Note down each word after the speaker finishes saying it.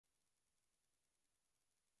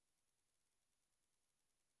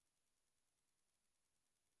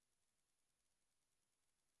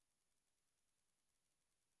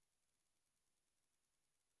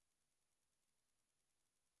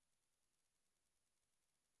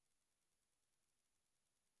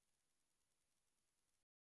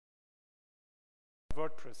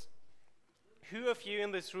WordPress. Who of you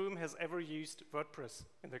in this room has ever used WordPress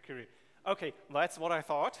in their career? Okay, that's what I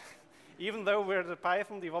thought. Even though we're at the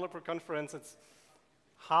Python Developer Conference, it's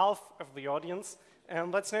half of the audience.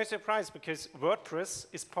 And that's no surprise, because WordPress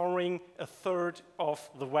is powering a third of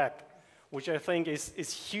the web, which I think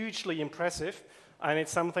is hugely impressive. And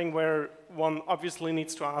it's something where one obviously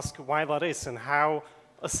needs to ask why that is and how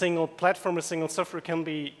a single platform, a single software can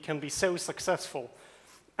be so successful.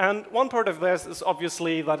 And one part of this is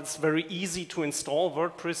obviously that it's very easy to install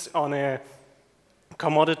WordPress on a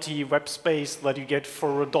commodity web space that you get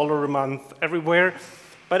for $1 a month everywhere.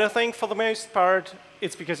 But I think for the most part,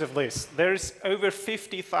 it's because of this. There's over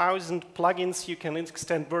 50,000 plugins you can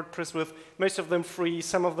extend WordPress with, most of them free,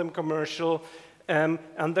 some of them commercial. And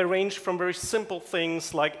they range from very simple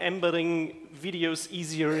things like embedding videos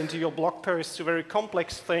easier into your blog posts to very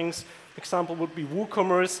complex things. Example would be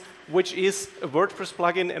WooCommerce, which is a WordPress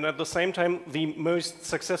plugin and at the same time the most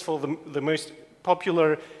successful, the most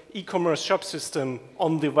popular e-commerce shop system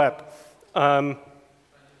on the web,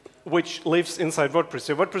 which lives inside WordPress.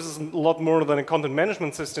 So WordPress is a lot more than a content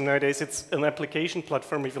management system nowadays. It's an application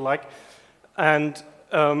platform, if you like. And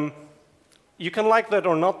you can like that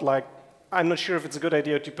or not like. I'm not sure if it's a good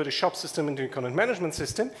idea to put a shop system into a content management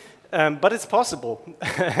system, but it's possible,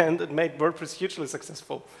 and it made WordPress hugely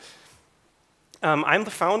successful. I'm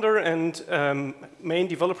the founder and main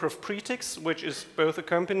developer of Pretix, which is both a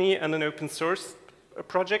company and an open source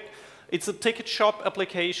project. It's a ticket shop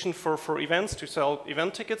application for events, to sell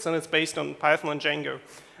event tickets, and it's based on Python and Django.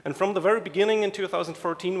 And from the very beginning in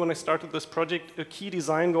 2014, when I started this project, a key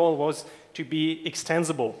design goal was to be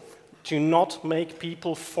extensible, to not make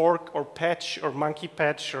people fork or patch or monkey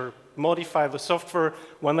patch or modify the software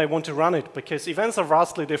when they want to run it, because events are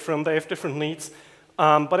vastly different, they have different needs.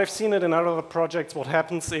 But I've seen it in other projects, what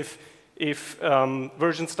happens if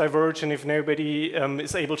versions diverge and if nobody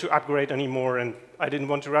is able to upgrade anymore, and I didn't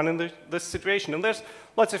want to run in this situation. And there's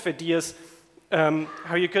lots of ideas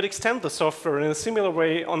how you could extend the software in a similar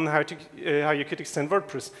way on how you could extend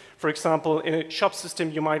WordPress. For example, in a shop system,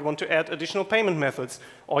 you might want to add additional payment methods,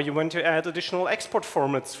 or you want to add additional export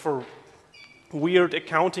formats for weird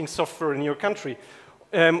accounting software in your country.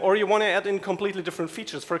 Or you want to add in completely different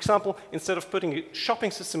features. For example, instead of putting a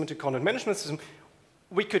shopping system into a content management system,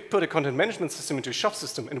 we could put a content management system into a shop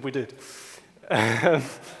system, and we did.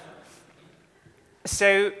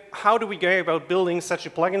 So how do we go about building such a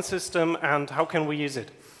plugin system, and how can we use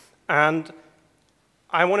it? And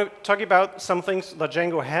I want to talk about some things that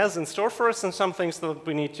Django has in store for us and some things that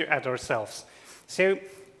we need to add ourselves. So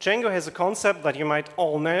Django has a concept that you might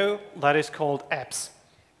all know that is called apps.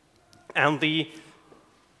 And the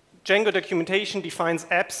Django documentation defines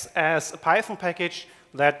apps as a Python package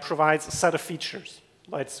that provides a set of features.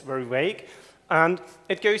 That's very vague. And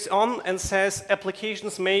it goes on and says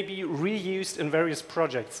applications may be reused in various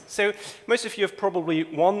projects. So most of you have probably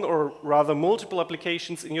one or rather multiple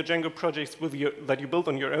applications in your Django projects that you build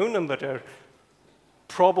on your own and that are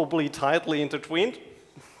probably tightly intertwined.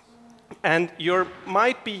 And you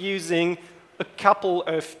might be using a couple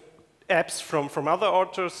of apps from other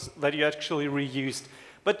authors that you actually reused.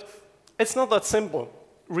 But it's not that simple.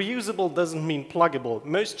 Reusable doesn't mean pluggable.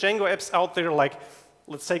 Most Django apps out there, like,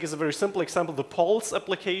 let's take as a very simple example, the Pulse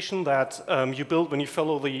application that you build when you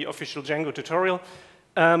follow the official Django tutorial.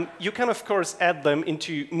 You can, of course, add them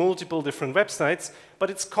into multiple different websites,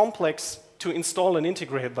 but it's complex to install and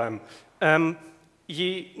integrate them.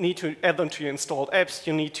 You need to add them to your installed apps.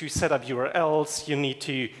 You need to set up URLs. You need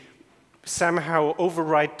to somehow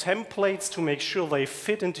override templates to make sure they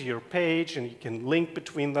fit into your page, and you can link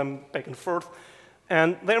between them back and forth.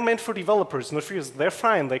 And they're meant for developers, not for users. They're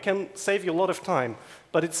fine. They can save you a lot of time.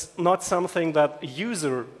 But it's not something that a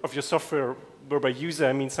user of your software, whereby user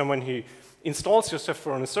I mean someone who installs your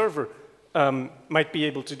software on a server, might be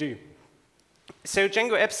able to do. So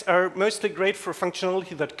Django apps are mostly great for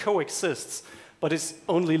functionality that coexists, but is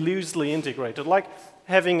only loosely integrated, like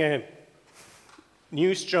having a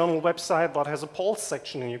news journal website that has a Pulse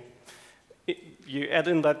section, and you add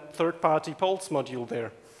in that third-party Pulse module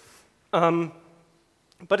there.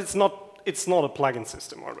 But it's not a plugin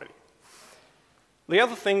system already. The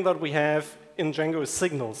other thing that we have in Django is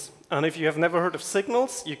signals. And if you have never heard of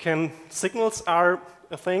signals, signals are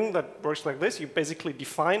a thing that works like this. You basically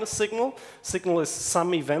define a signal. Signal is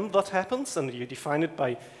some event that happens, and you define it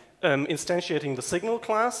by instantiating the signal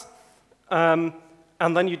class.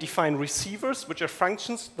 And then you define receivers, which are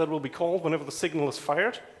functions that will be called whenever the signal is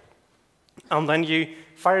fired. And then you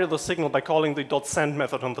fire the signal by calling the .send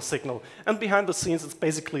method on the signal. And behind the scenes, it's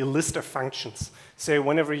basically a list of functions. So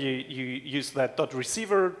whenever you use that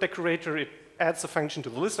 .receiver decorator, it adds a function to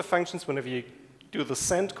the list of functions. Whenever you do the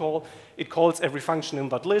send call, it calls every function in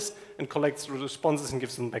that list and collects the responses and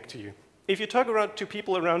gives them back to you. If you talk to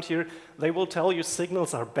people around here, they will tell you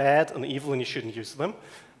signals are bad and evil and you shouldn't use them.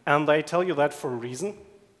 And they tell you that for a reason.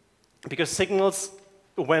 Because signals,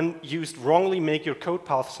 when used wrongly, make your code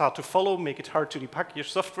paths hard to follow, make it hard to debug your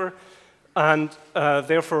software, and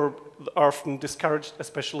therefore are often discouraged,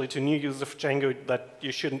 especially to new users of Django, that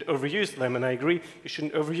you shouldn't overuse them. And I agree, you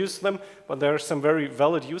shouldn't overuse them, but there are some very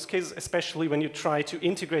valid use cases, especially when you try to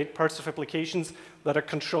integrate parts of applications that are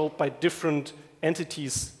controlled by different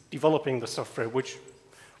entities developing the software, which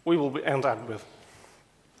we will end up with.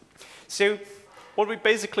 So what we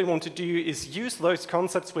basically want to do is use those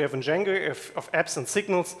concepts we have in Django of apps and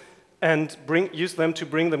signals and use them to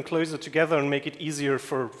bring them closer together and make it easier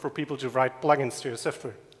for people to write plugins to your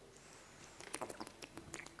software.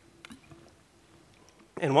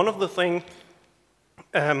 And one of the things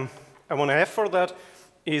I want to have for that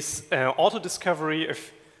is auto-discovery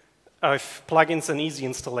of plugins and easy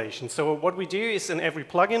installation. So what we do is in every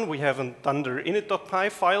plugin, we have an under init.py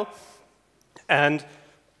file, and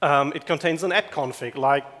it contains an app config,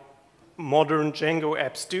 like modern Django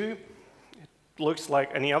apps do. It looks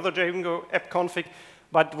like any other Django app config,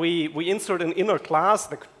 but we insert an inner class.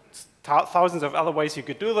 There are thousands of other ways you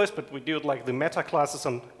could do this, but we do it like the meta classes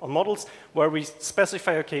on models, where we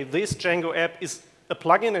specify, okay, this Django app is a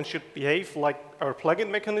plugin and should behave like our plugin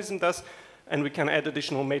mechanism does, and we can add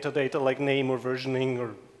additional metadata like name or versioning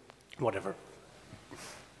or whatever.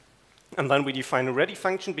 And then we define a ready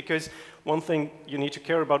function, because one thing you need to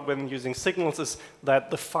care about when using signals is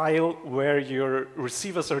that the file where your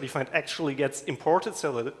receivers are defined actually gets imported,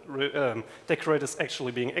 so that decorator is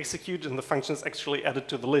actually being executed and the function is actually added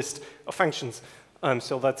to the list of functions.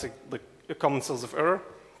 So that's a common source of error.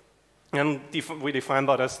 And we define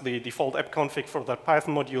that as the default app config for that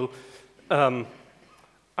Python module, and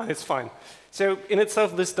it's fine. So in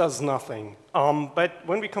itself, this does nothing. But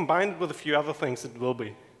when we combine it with a few other things, it will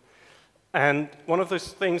be. And one of those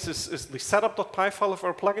things is the setup.py file of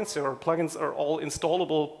our plugins. So our plugins are all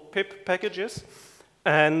installable pip packages.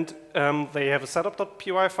 And they have a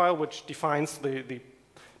setup.py file, which defines the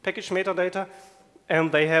package metadata. And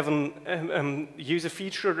they have use a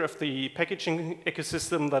feature of the packaging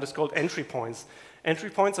ecosystem that is called entry points.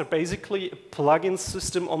 Entry points are basically a plugin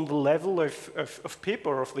system on the level of pip,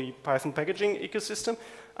 or of the Python packaging ecosystem.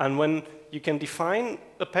 And when you can define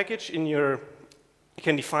a package in your you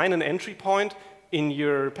can define an entry point in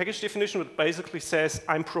your package definition, which basically says,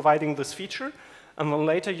 I'm providing this feature. And then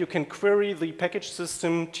later you can query the package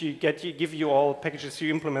system to give you all packages to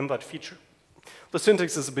implement that feature. The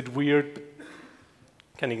syntax is a bit weird, but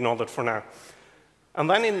can ignore that for now. And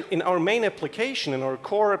then in our main application, in our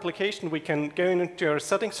core application, we can go into our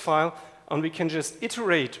settings file and we can just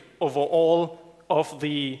iterate over all of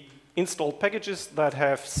the installed packages that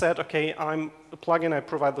have said, okay, I'm a plugin, I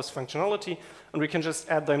provide this functionality, and we can just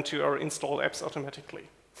add them to our installed apps automatically.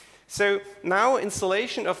 So now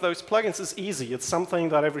installation of those plugins is easy. It's something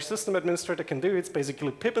that every system administrator can do. It's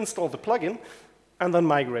basically pip install the plugin and then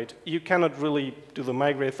migrate. You cannot really do the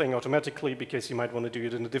migrate thing automatically because you might want to do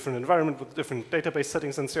it in a different environment with different database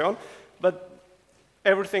settings and so on. But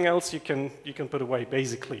everything else you can put away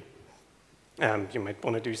basically. You might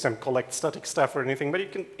want to do some collect static stuff or anything, but you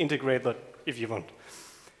can integrate that if you want.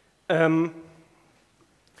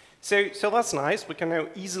 So that's nice. We can now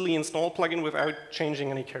easily install plugin without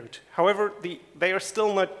changing any code. However, the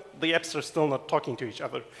apps are still not talking to each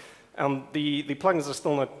other. And the plugins are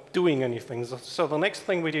still not doing anything. So the next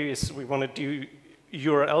thing we do is we want to do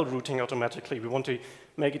URL routing automatically. We want to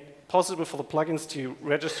make it possible for the plugins to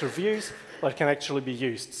register views that can actually be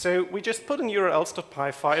used. So we just put an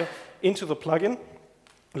urls.py file into the plugin.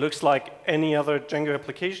 It looks like any other Django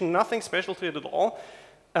application, nothing special to it at all.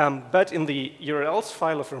 But in the URLs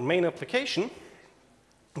file of our main application,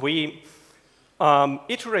 we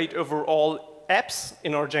iterate over all apps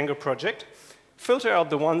in our Django project, filter out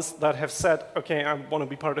the ones that have said, OK, I want to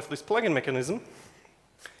be part of this plugin mechanism,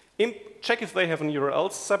 check if they have an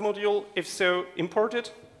URLs submodule. If so, import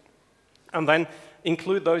it, and then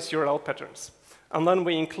include those URL patterns. And then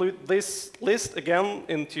we include this list again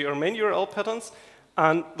into our main URL patterns.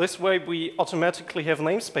 And this way, we automatically have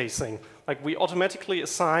namespacing. Like, we automatically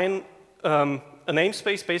assign a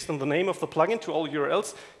namespace based on the name of the plugin to all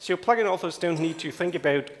URLs. So your plugin authors don't need to think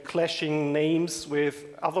about clashing names with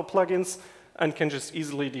other plugins and can just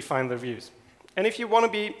easily define their views. And if you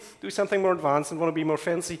want to do something more advanced and want to be more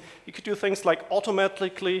fancy, you could do things like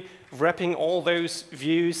automatically wrapping all those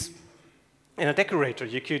views in a decorator.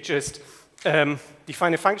 You could just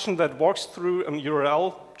define a function that walks through a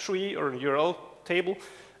URL tree or a URL table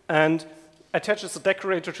and attaches a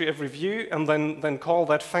decorator to every view and then call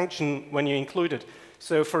that function when you include it.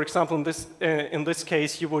 So for example, in this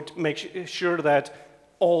case, you would make sure that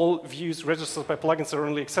all views registered by plugins are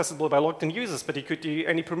only accessible by logged in users, but you could do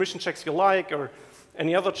any permission checks you like or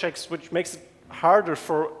any other checks, which makes it harder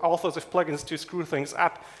for authors of plugins to screw things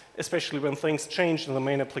up, especially when things change in the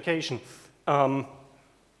main application, and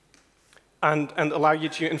allow you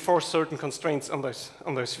to enforce certain constraints on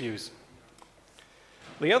those views.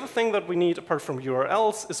 The other thing that we need, apart from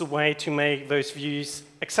URLs, is a way to make those views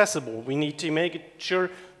accessible. We need to make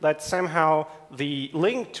sure that somehow the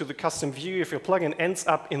link to the custom view of your plugin ends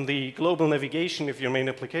up in the global navigation of your main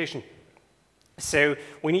application. So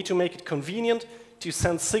we need to make it convenient to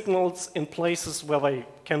send signals in places where they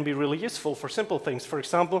can be really useful for simple things. For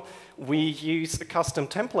example, we use a custom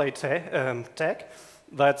template tag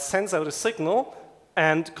that sends out a signal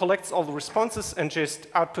and collects all the responses and just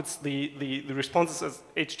outputs the responses as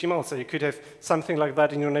HTML. So you could have something like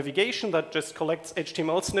that in your navigation that just collects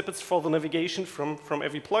HTML snippets for the navigation from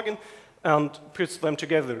every plugin and puts them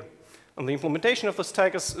together. And the implementation of this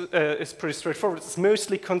tag is pretty straightforward. It's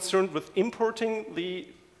mostly concerned with importing the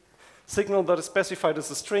signal that is specified as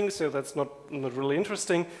a string, so that's not really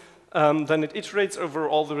interesting. Then it iterates over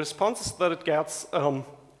all the responses that it gets,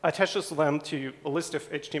 attaches them to a list of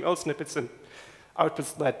HTML snippets, and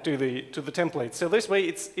outputs that to the template. So this way,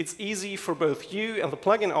 it's easy for both you and the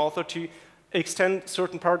plugin author to extend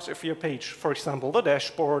certain parts of your page. For example, the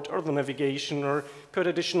dashboard or the navigation, or put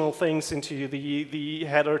additional things into the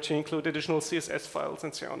header to include additional CSS files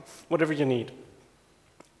and so on, whatever you need.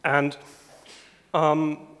 And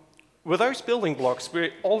with those building blocks,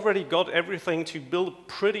 we already got everything to build a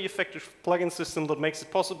pretty effective plugin system that makes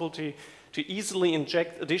it possible to easily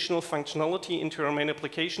inject additional functionality into our main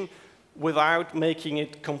application without making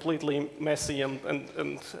it completely messy and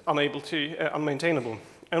unmaintainable.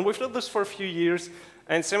 And we've done this for a few years,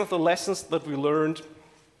 and some of the lessons that we learned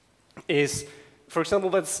is, for example,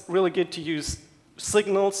 that's really good to use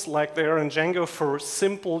signals like they are in Django for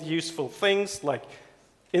simple, useful things, like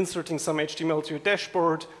inserting some HTML to your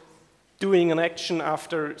dashboard, doing an action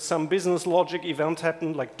after some business logic event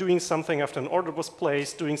happened, like doing something after an order was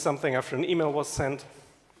placed, doing something after an email was sent.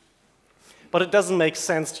 But it doesn't make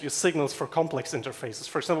sense to use signals for complex interfaces.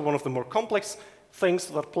 For example, one of the more complex things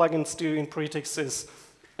that plugins do in Pretix is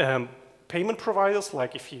payment providers.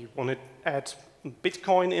 Like if you want to add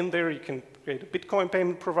Bitcoin in there, you can create a Bitcoin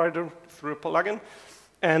payment provider through a plugin.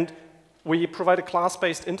 And we provide a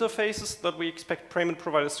class-based interfaces that we expect payment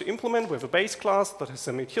providers to implement. We have a base class that has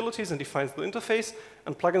some utilities and defines the interface.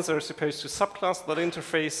 And plugins are supposed to subclass that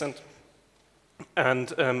interface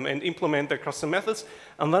and implement their custom methods.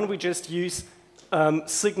 And then we just use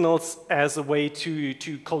signals as a way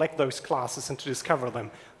to collect those classes and to discover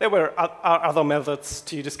them. There were other methods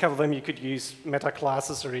to discover them. You could use meta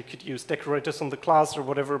classes, or you could use decorators on the class or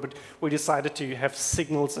whatever, but we decided to have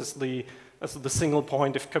signals as the single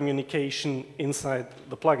point of communication inside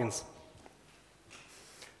the plugins.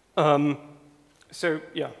 So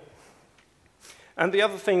yeah. And the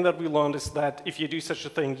other thing that we learned is that if you do such a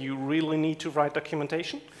thing, you really need to write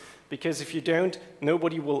documentation, because if you don't,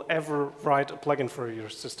 nobody will ever write a plugin for your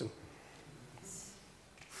system.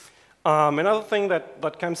 Another thing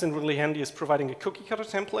that comes in really handy is providing a cookie cutter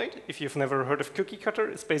template. If you've never heard of cookie cutter,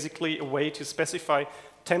 it's basically a way to specify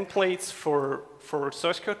templates for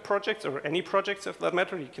source code projects, or any projects of that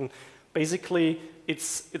matter. You can basically,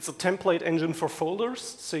 it's a template engine for folders,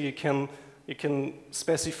 so you can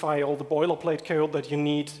specify all the boilerplate code that you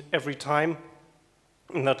need every time,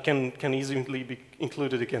 and that can easily be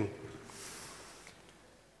included again.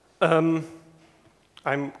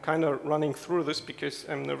 I'm kind of running through this because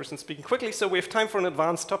I'm nervous and speaking quickly, so we have time for an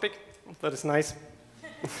advanced topic. That is nice.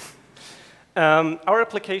 Our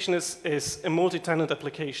application is a multi-tenant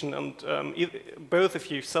application, and both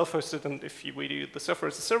if you self-host it and if we do the software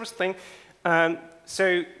as a service thing.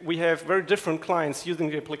 So we have very different clients using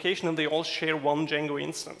the application, and they all share one Django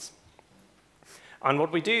instance. And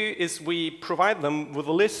what we do is we provide them with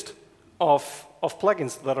a list of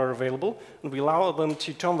plugins that are available, and we allow them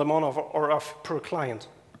to turn them on or off per client.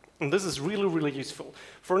 And this is really, really useful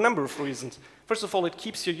for a number of reasons. First of all, it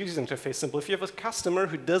keeps your user interface simple. If you have a customer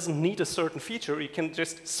who doesn't need a certain feature, you can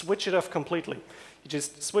just switch it off completely. You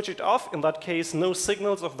just switch it off. In that case, no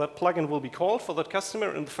signals of that plugin will be called for that customer,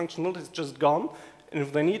 and the functionality is just gone. And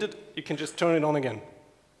if they need it, you can just turn it on again.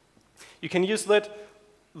 You can use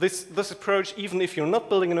this approach even if you're not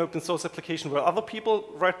building an open source application where other people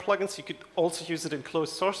write plugins. You could also use it in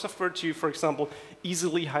closed source software to, for example,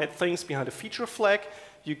 easily hide things behind a feature flag.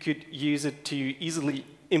 You could use it to easily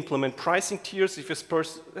implement pricing tiers if you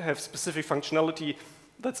have specific functionality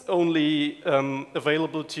that's only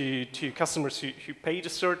available to customers who paid a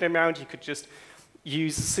certain amount. You could just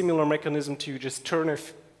use a similar mechanism to just turn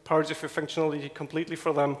off parts of your functionality completely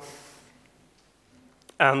for them.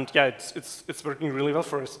 And yeah, it's working really well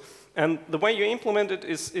for us. And the way you implement it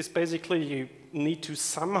is basically you need to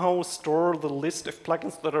somehow store the list of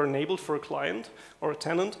plugins that are enabled for a client or a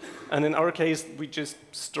tenant. And in our case, we just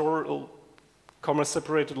store a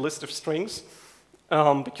comma-separated list of strings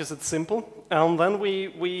because it's simple. And then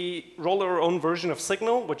we roll our own version of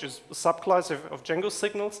Signal, which is a subclass of Django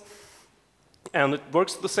signals. And it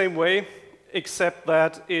works the same way, except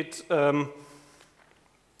that it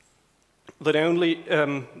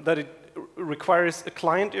requires a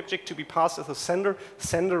client object to be passed as a sender.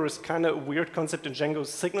 Sender is kind of a weird concept in Django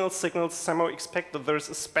signals. Signals somehow expect that there's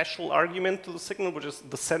a special argument to the signal, which is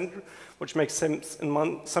the sender, which makes sense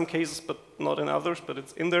in some cases, but not in others, but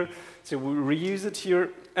it's in there. So we reuse it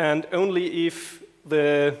here, and only if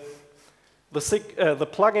the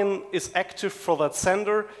plugin is active for that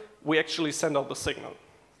sender, we actually send out the signal.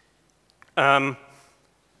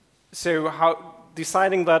 So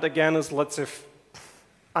deciding that, again, is lots of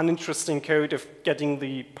uninteresting code of getting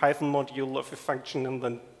the Python module of a function and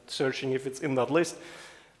then searching if it's in that list.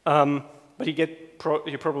 But you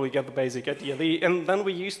probably get the basic idea. And then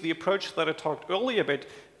we use the approach that I talked earlier about,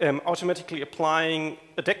 automatically applying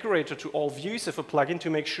a decorator to all views of a plugin to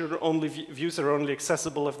make sure only views are only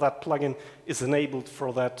accessible if that plugin is enabled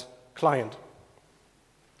for that client.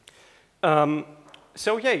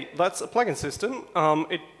 So yeah, that's a plugin system.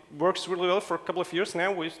 It works really well for a couple of years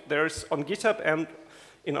now. There's on GitHub and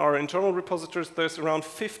in our internal repositories, there's around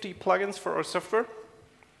 50 plugins for our software.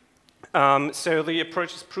 So the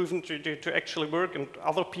approach is proven to actually work, and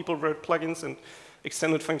other people wrote plugins and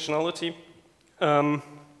extended functionality. And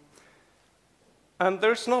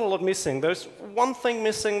there's not a lot missing. There's one thing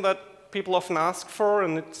missing that people often ask for,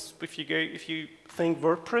 and it's if you think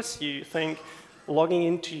WordPress, you think logging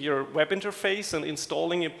into your web interface and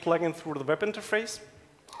installing a plugin through the web interface.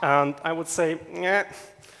 And I would say, yeah,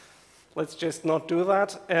 let's just not do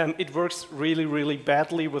that. It works really, really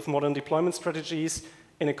badly with modern deployment strategies.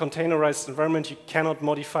 In a containerized environment, you cannot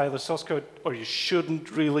modify the source code, or you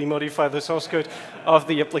shouldn't really modify the source code of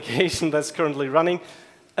the application that's currently running.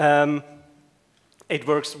 It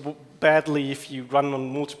works badly if you run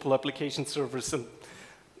on multiple application servers, and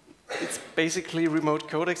it's basically remote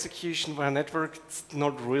code execution via network. It's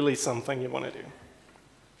not really something you want to do.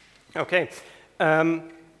 Okay.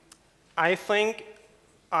 I think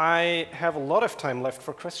I have a lot of time left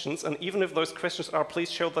for questions, and even if those questions are, please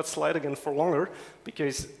show that slide again for longer,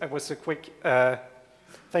 because it was a quick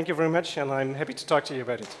thank you very much, and I'm happy to talk to you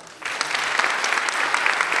about it.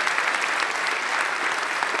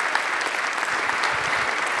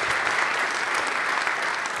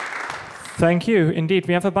 Thank you. Indeed,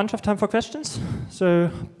 we have a bunch of time for questions, so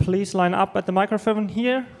please line up at the microphone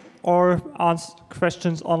here, or ask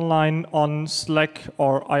questions online on Slack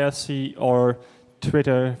or IRC or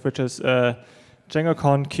Twitter, which is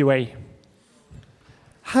DjangoCon QA.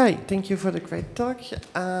 Hi, thank you for the great talk.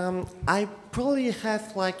 I probably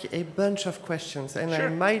have like a bunch of questions, and sure. I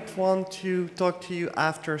might want to talk to you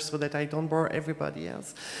after so that I don't bore everybody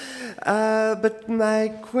else. But my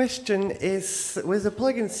question is, with the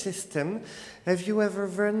plugin system, have you ever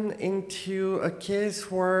run into a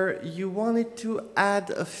case where you wanted to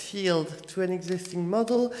add a field to an existing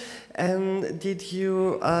model, and did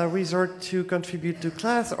you resort to contribute to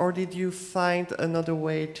class, or did you find another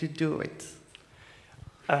way to do it?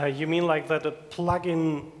 You mean like that a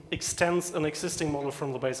plugin extends an existing model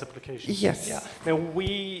from the base application? Yes. Yeah. Now,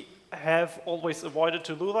 we have always avoided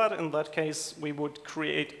to do that. In that case, we would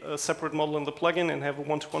create a separate model in the plugin and have a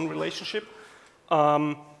one-to-one relationship.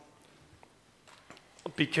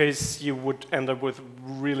 Because you would end up with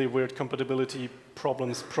really weird compatibility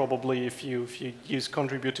problems, probably, if you use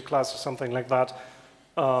contribute to class or something like that.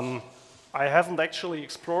 I haven't actually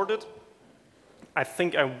explored it. I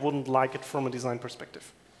think I wouldn't like it from a design perspective.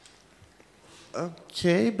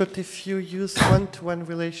 Okay, but if you use one-to-one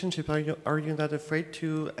relationship, are you not afraid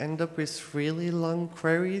to end up with really long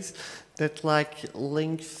queries that like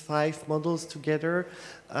link 5 models together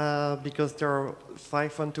because there are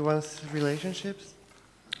 5 one-to-one relationships?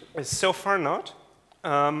 So far not.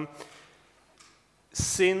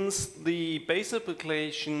 Since the base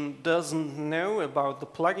application doesn't know about the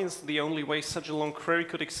plugins, the only way such a long query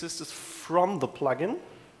could exist is from the plugin.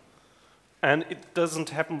 And it doesn't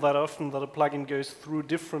happen that often that a plugin goes through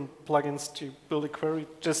different plugins to build a query.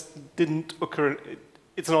 It just didn't occur.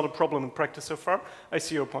 It's not a problem in practice so far. I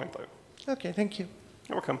see your point, though. Okay, thank you.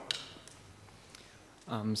 You're welcome.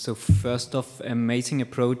 So first off, amazing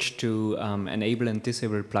approach to enable and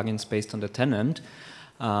disable plugins based on the tenant,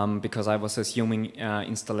 because I was assuming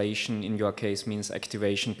installation in your case means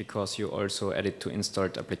activation because you also added to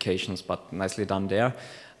installed applications, but nicely done there.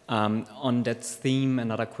 On that theme,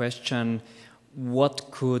 another question,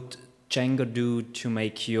 what could Django do to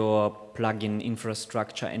make your plugin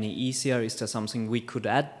infrastructure any easier? Is there something we could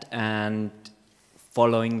add? And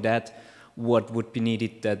following that, what would be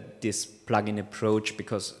needed that this plugin approach,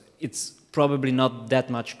 because it's probably not that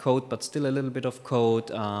much code, but still a little bit of code,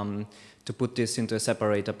 to put this into a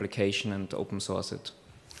separate application and open source it?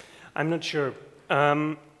 I'm not sure.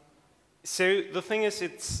 So the thing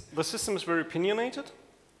is, the system is very opinionated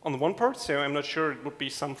on the one part, so I'm not sure it would be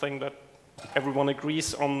something that everyone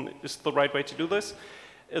agrees on is the right way to do this.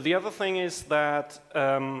 The other thing is that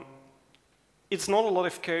it's not a lot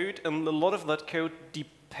of code, and a lot of that code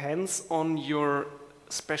depends on your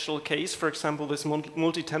special case. For example, this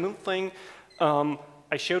multi-tenant thing.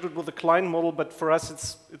 I showed it with the client model, but for us,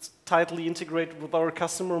 it's tightly integrated with our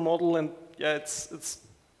customer model, and yeah,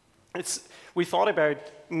 we thought about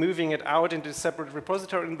moving it out into a separate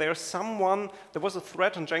repository, and there was a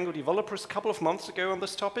thread on Django developers a couple of months ago on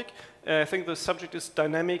this topic. I think the subject is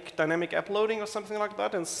dynamic app loading or something like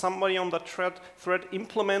that, and somebody on that thread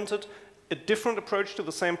implemented a different approach to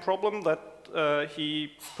the same problem that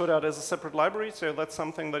he put out as a separate library, so that's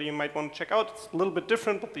something that you might want to check out. It's a little bit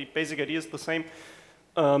different, but the basic idea is the same.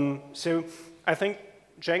 So I think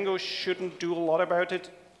Django shouldn't do a lot about it,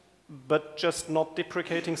 but just not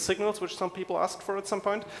deprecating signals, which some people asked for at some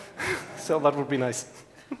point. So that would be nice.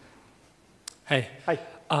 Hey. Hi.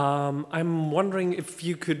 I'm wondering if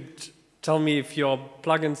you could tell me if your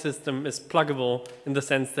plugin system is pluggable in the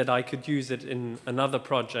sense that I could use it in another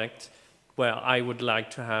project where I would like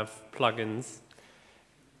to have plugins.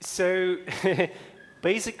 So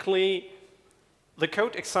basically, the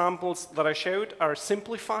code examples that I showed are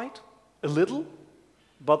simplified a little,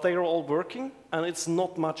 but they are all working, and it's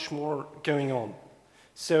not much more going on.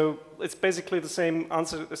 So it's basically the same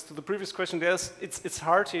answer as to the previous question. It's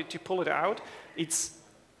hard to pull it out. It's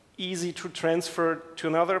easy to transfer to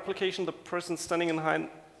another application. The person standing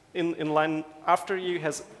in line after you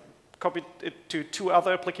has copied it to 2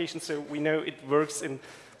 other applications, so we know it works in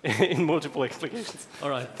multiple applications. All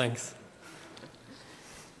right, thanks.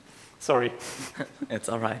 Sorry. It's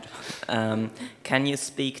all right. Can you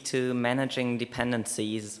speak to managing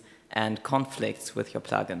dependencies and conflicts with your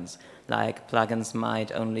plugins? Like plugins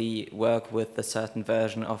might only work with a certain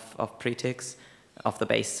version of Pretix, of the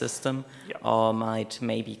base system, yeah, or might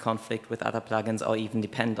maybe conflict with other plugins or even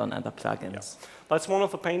depend on other plugins. Yeah. That's one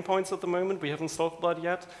of the pain points at the moment. We haven't solved that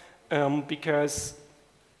yet because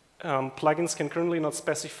plugins can currently not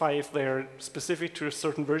specify if they're specific to a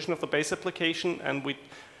certain version of the base application, and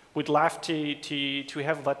we'd love to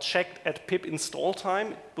have that checked at pip install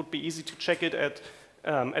time. It would be easy to check it at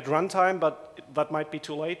runtime, but that might be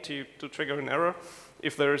too late to trigger an error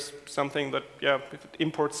if there's something that, if it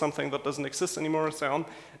imports something that doesn't exist anymore and so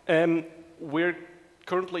on. We're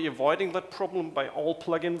currently avoiding that problem by all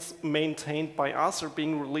plugins maintained by us are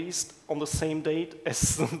being released on the same date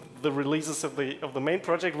as the releases of the main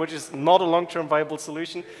project, which is not a long-term viable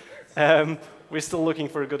solution. We're still looking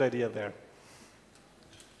for a good idea there.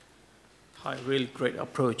 Hi, really great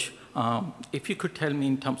approach. If you could tell me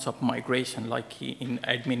in terms of migration, like in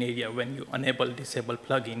admin area, when you enable, disable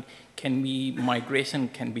plugin, migration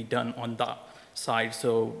can be done on the side,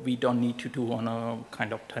 so we don't need to do on a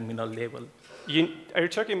kind of terminal level? Are you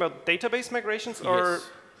talking about database migrations? Or,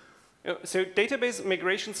 yes. So database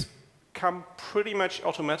migrations come pretty much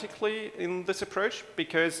automatically in this approach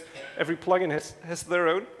because every plugin has their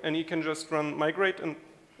own, and you can just run migrate, and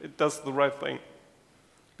it does the right thing.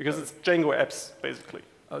 Because it's Django apps, basically.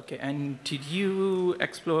 Okay, and did you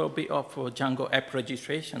explore a bit of Django app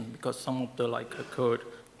registration? Because some of the code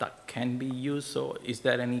that can be used, so is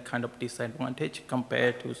there any kind of disadvantage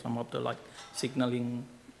compared to some of the signaling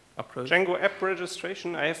approach? Django app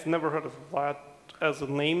registration, I have never heard of that as a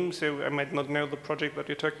name, so I might not know the project that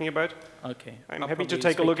you're talking about. Okay. I'm happy to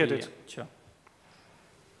take a look at it. Sure.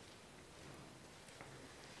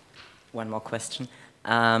 One more question.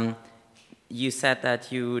 You said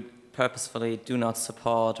that you purposefully do not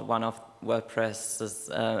support one of WordPress's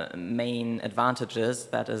main advantages,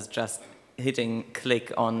 that is just hitting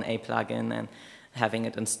click on a plugin and having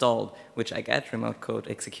it installed, which I get, remote code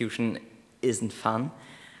execution isn't fun.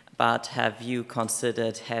 But have you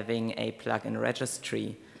considered having a plugin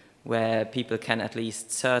registry where people can at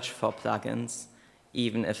least search for plugins,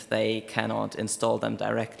 even if they cannot install them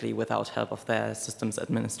directly without help of their systems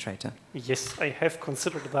administrator? Yes, I have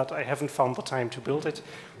considered that. I haven't found the time to build it.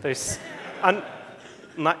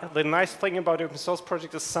 the nice thing about open source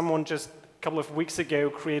project is someone just a couple of weeks ago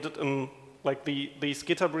created like these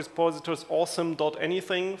GitHub repositories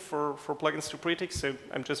awesome.anything for plugins to Pretix, so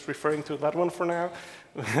I'm just referring to that one for now.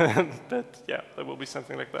 But yeah, there will be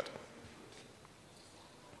something like that.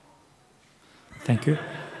 Thank you.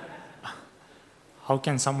 How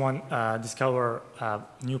can someone discover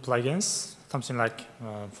new plugins? Something like,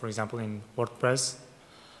 for example, in WordPress,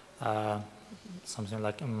 something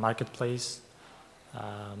like a marketplace,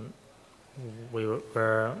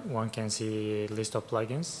 where one can see a list of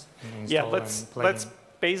plugins. Yeah, that's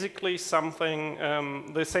basically something,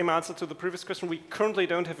 the same answer to the previous question. We currently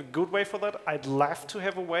don't have a good way for that. I'd love to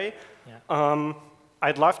have a way. Yeah.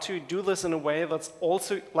 I'd love to do this in a way that's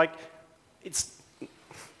also, like,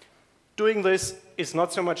 doing this is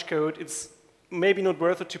not so much code. It's maybe not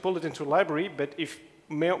worth it to pull it into a library, but if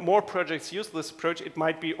more projects use this approach, it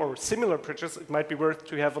might be, or similar projects, it might be worth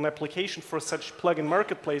to have an application for such plugin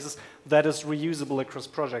marketplaces that is reusable across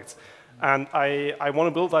projects. And I want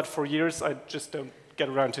to build that for years. I just don't get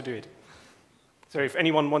around to do it. So if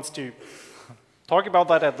anyone wants to talk about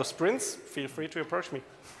that at the sprints, feel free to approach me.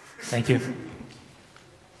 Thank you.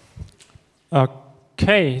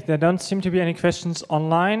 Okay, there don't seem to be any questions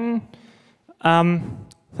online.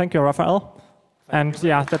 Thank you, Raphael. And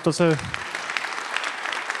yeah, that was a